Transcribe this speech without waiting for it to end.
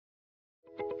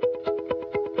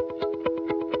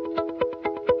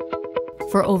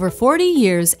For over 40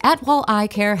 years, Atwal Eye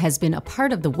Care has been a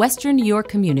part of the Western New York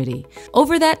community.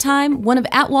 Over that time, one of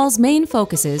Atwal's main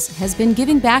focuses has been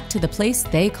giving back to the place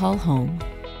they call home.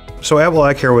 So Atwal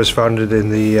Eye Care was founded in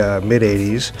the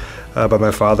mid-'80s by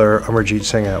my father, Amarjeet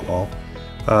Singh Atwal.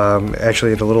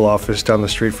 Actually at a little office down the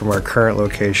street from our current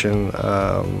location,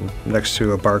 next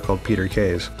to a bar called Peter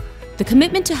K's. The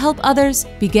commitment to help others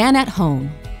began at home.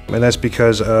 And that's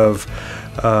because of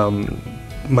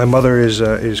my mother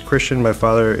is Christian, my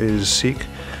father is Sikh,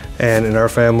 and in our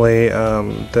family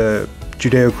the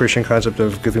Judeo-Christian concept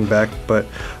of giving back, but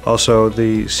also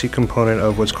the Sikh component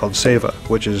of what's called seva,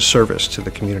 which is service to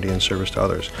the community and service to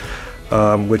others,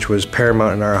 which was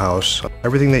paramount in our house.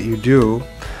 Everything that you do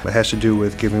has to do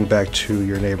with giving back to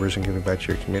your neighbors and giving back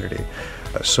to your community.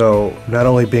 So not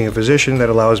only being a physician, that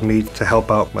allows me to help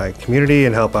out my community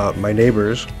and help out my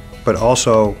neighbors, but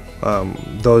also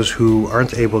those who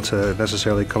aren't able to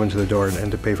necessarily come into the door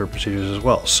and to pay for procedures as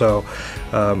well. So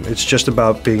it's just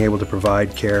about being able to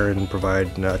provide care and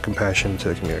provide compassion to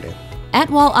the community.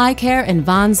 Atwal Eye Care and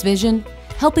Vaughn's vision,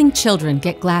 helping children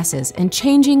get glasses and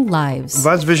changing lives.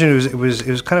 Vaughn's vision it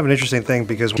was kind of an interesting thing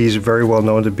because he's very well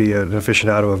known to be an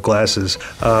aficionado of glasses.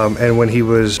 And when he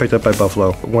was picked up by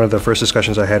Buffalo, one of the first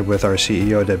discussions I had with our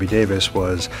CEO, Debbie Davis,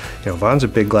 was, you know, Vaughn's a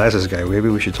big glasses guy. Maybe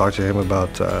we should talk to him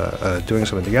about doing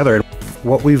something together. And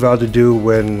what we vowed to do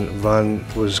when Vaughn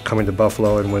was coming to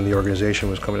Buffalo and when the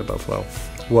organization was coming to Buffalo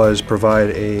was provide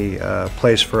a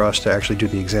place for us to actually do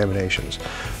the examinations.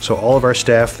 So all of our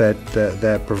staff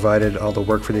that provided all the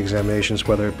work for the examinations,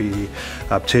 whether it be the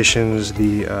opticians,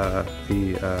 the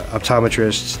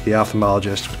optometrists, the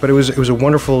ophthalmologists, but it was a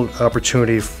wonderful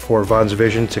opportunity for Vaughn's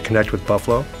vision to connect with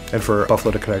Buffalo and for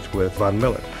Buffalo to connect with Von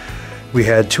Miller. We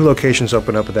had 2 locations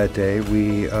open up that day.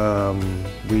 We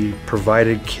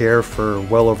provided care for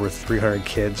well over 300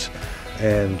 kids,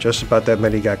 and just about that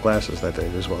many got glasses that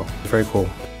day as well. Very cool.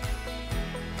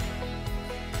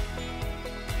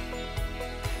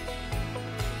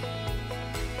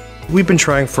 We've been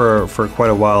trying for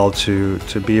quite a while to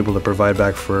be able to provide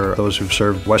back for those who've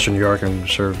served Western New York and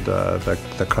served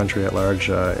the country at large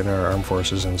in our armed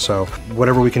forces, and so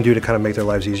whatever we can do to kind of make their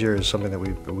lives easier is something that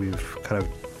we've kind of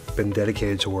been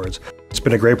dedicated towards. It's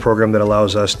been a great program that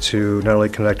allows us to not only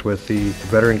connect with the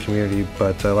veteran community,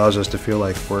 but allows us to feel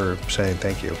like we're saying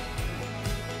thank you.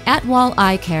 Atwal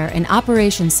Eye Care, an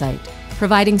operation site,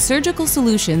 providing surgical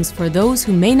solutions for those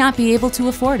who may not be able to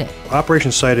afford it.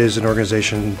 Operation Sight is an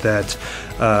organization that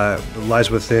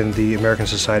lies within the American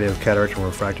Society of Cataract and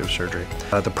Refractive Surgery.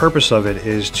 The purpose of it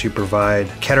is to provide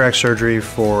cataract surgery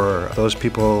for those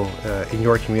people in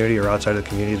your community or outside of the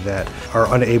community that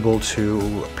are unable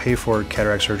to pay for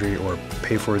cataract surgery or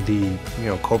pay for the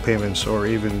co-payments or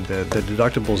even the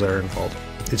deductibles that are involved.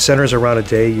 It centers around a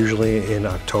day, usually in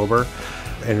October.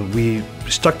 And we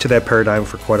stuck to that paradigm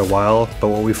for quite a while, but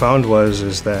what we found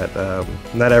is that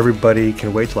not everybody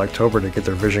can wait till October to get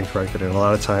their vision corrected, and a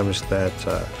lot of times that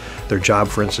their job,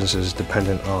 for instance, is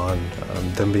dependent on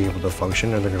them being able to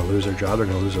function, and they're going to lose their job, they're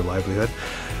going to lose their livelihood.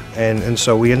 And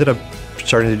so we ended up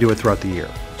starting to do it throughout the year.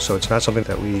 So it's not something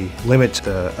that we limit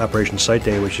to Operation Sight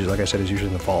Day, which is, like I said, is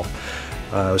usually in the fall.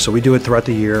 So we do it throughout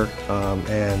the year,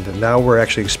 and now we're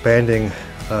actually expanding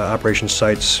Operation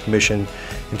Sight's mission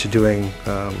into doing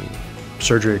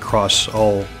surgery across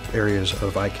all areas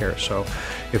of eye care. So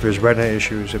if there's retina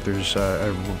issues, if there's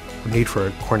a need for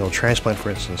a corneal transplant, for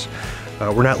instance,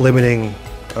 we're not limiting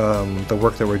the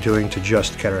work that we're doing to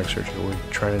just cataract surgery. We're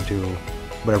trying to do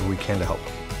whatever we can to help.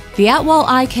 The Atwal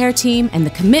Eye Care team and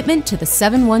the commitment to the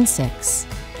 716.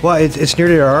 Well, it's near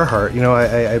to our heart. You know,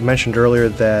 I mentioned earlier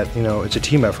that it's a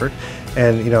team effort,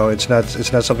 and it's not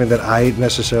something that I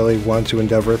necessarily want to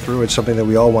endeavor through. It's something that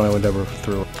we all want to endeavor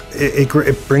through.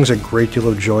 It brings a great deal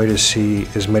of joy to see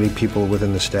as many people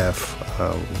within the staff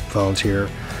volunteer.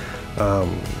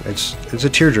 It's a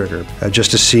tearjerker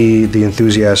just to see the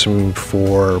enthusiasm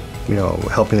for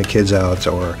helping the kids out,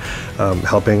 or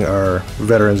helping our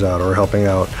veterans out, or helping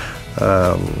out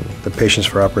the patients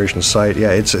for Operation Sight.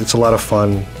 Yeah, it's a lot of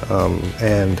fun,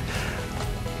 and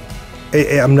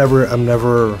I'm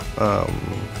never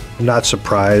not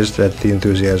surprised at the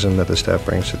enthusiasm that the staff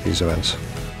brings to these events.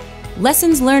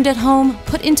 Lessons learned at home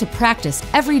put into practice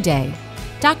every day.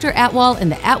 Dr. Atwal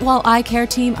and the Atwal Eye Care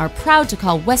team are proud to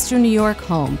call Western New York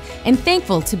home and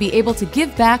thankful to be able to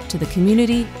give back to the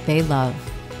community they love.